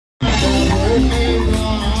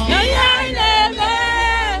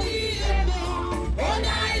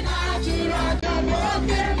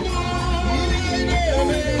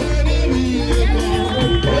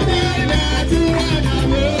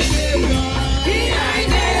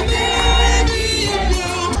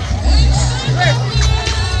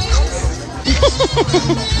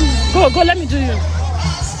Go, let me do you.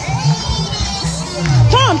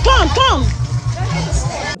 Turn.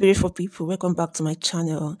 Beautiful people, welcome back to my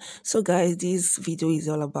channel. So guys, this video is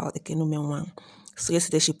all about Ekene Umunwa. So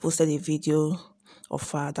yesterday she posted a video of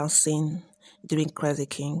her dancing during Christ the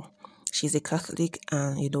King. She's a Catholic,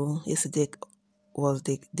 and yesterday was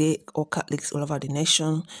the day all Catholics all over the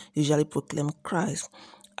nation usually proclaim Christ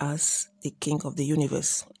as the King of the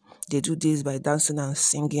universe. They do this by dancing and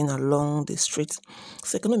singing along the streets.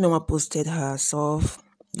 So Ekene Umunwa posted herself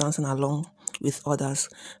dancing along with others,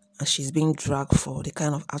 and she's being dragged for the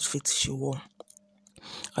kind of outfit she wore.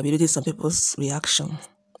 I'll be reading some people's reaction.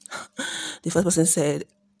 The first person said,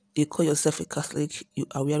 "You call yourself a Catholic, you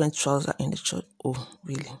are wearing trousers in the church." Oh,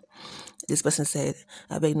 really? This person said,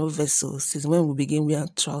 "I beg no vessel. Since when we begin wearing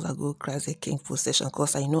trousers go Christ the King procession?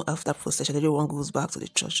 Because I know after procession, everyone goes back to the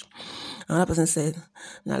church." Another person said,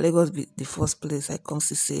 "Now Lagos be the first place I come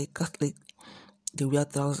to say Catholic, they wear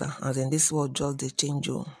trousers, and then this world just they change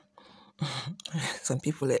you." Some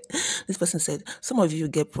people, this person said, "Some of you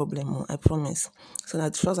get problem, I promise. So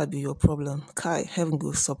that trousers be your problem. Kai, heaven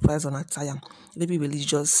go surprise on attire. Maybe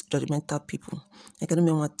religious, judgmental people. Ekene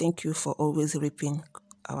Umunwa, thank you for always raping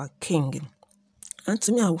our king." And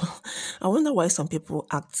to me, I wonder why some people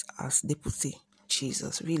act as deputy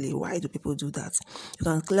Jesus. Really, why do people do that? You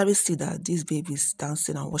can clearly see that this baby is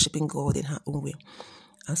dancing and worshiping God in her own way,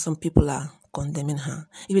 and some people are condemning her.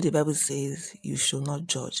 Even the Bible says you should not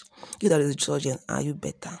judge. You that is judging, are you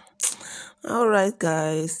better? Alright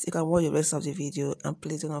guys, you can watch the rest of the video, and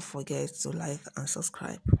please do not forget to like and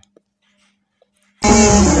subscribe.